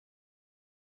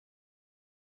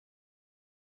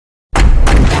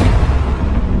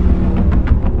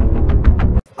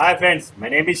Hi friends, my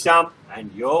name is Sham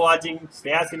and you're watching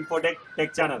Shreya's Infotech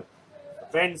Tech Channel.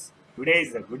 Friends, today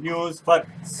is the good news for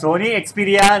SONY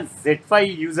XPERIA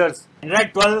Z5 users.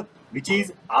 Android 12, which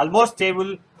is almost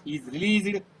stable, is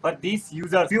released for these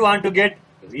users. If you want to get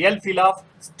real feel of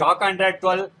stock Android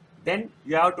 12, then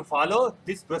you have to follow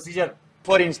this procedure.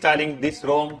 For installing this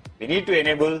ROM, we need to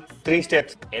enable 3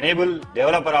 steps. Enable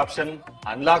developer option,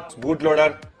 unlock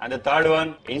bootloader, and the third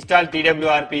one, install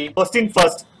TWRP. First in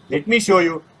first, let me show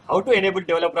you how to enable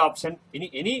developer option in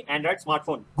any Android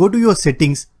smartphone. Go to your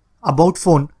settings, about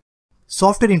phone,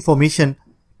 software information,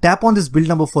 tap on this build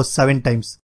number for 7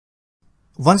 times.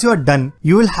 Once you are done,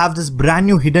 you will have this brand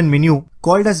new hidden menu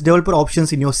called as developer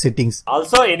options in your settings.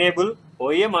 Also enable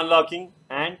Oem Unlocking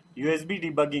and USB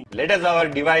debugging. Let us our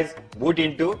device boot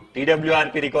into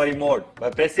TWRP recovery mode by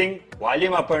pressing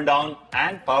volume up and down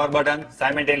and power button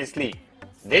simultaneously.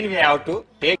 Then we have to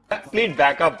take a complete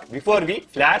backup before we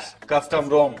flash custom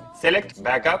ROM. Select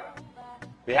backup.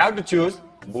 We have to choose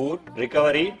boot,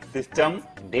 recovery, system,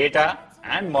 data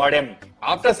and modem.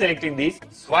 After selecting these,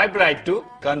 swipe right to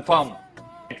confirm.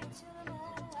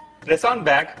 Press on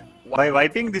back. By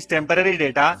wiping this temporary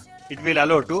data, it will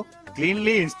allow to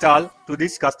cleanly install to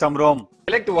this custom ROM.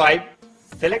 Select wipe,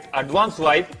 select advanced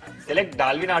wipe, select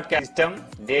Dolby Notcast system,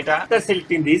 data. After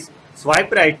selecting this,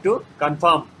 swipe right to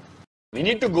confirm. We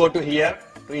need to go to here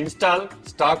to install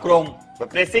stock ROM. By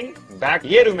pressing back,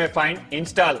 here you may find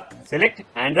install. Select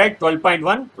Android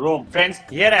 12.1 ROM. Friends,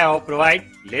 here I have provided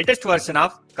latest version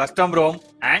of custom ROM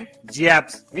and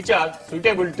GApps which are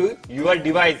suitable to your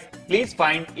device. Please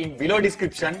find in below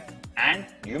description and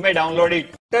you may download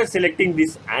it. After selecting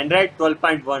this Android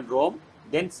 12.1 ROM,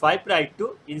 then swipe right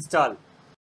to install.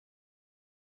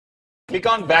 Click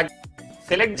on back,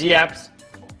 select GApps.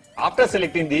 After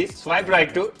selecting this, swipe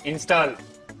right to install.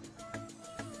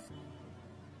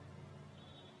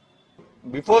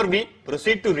 Before we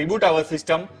proceed to reboot our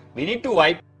system, we need to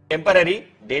wipe temporary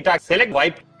data. Select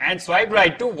wipe and swipe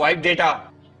right to wipe data.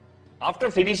 After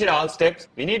finishing all steps,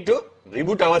 we need to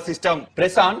reboot our system.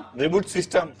 Press on reboot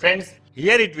system. Friends,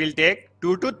 here it will take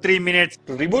 2 to 3 minutes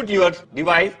to reboot your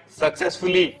device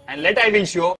successfully. And I will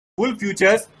show full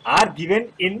features are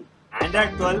given in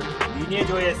Android 12 Lineage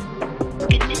OS.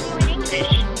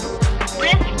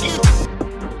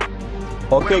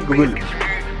 Okay, Google.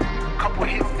 Couple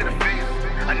hits to the face.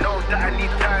 I know that I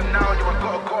need time now. You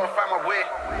gotta go and find my way.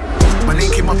 My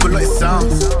name came up a lot of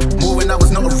sounds. More when I was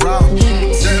not around.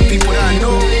 Certain people that I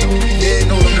know, they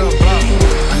ain't no longer about.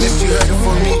 Unless you heard it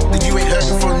from me, then you ain't heard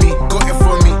it from me. Got it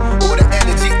from me. All the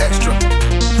energy extra.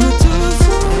 When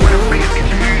I bring it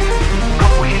into you,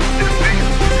 couple hits to the face.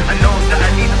 I know that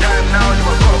I need time now. You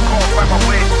gotta go and find my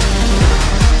way.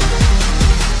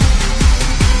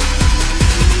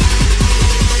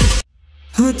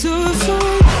 I do it for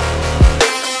you.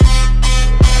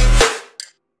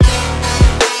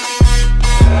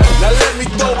 Now let me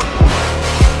throw it.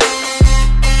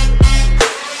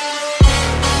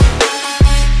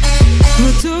 I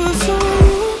do it for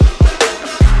you.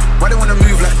 Why they wanna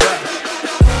move like that?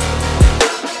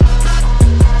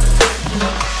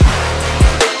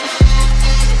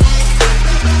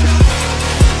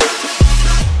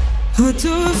 I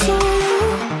do it for you.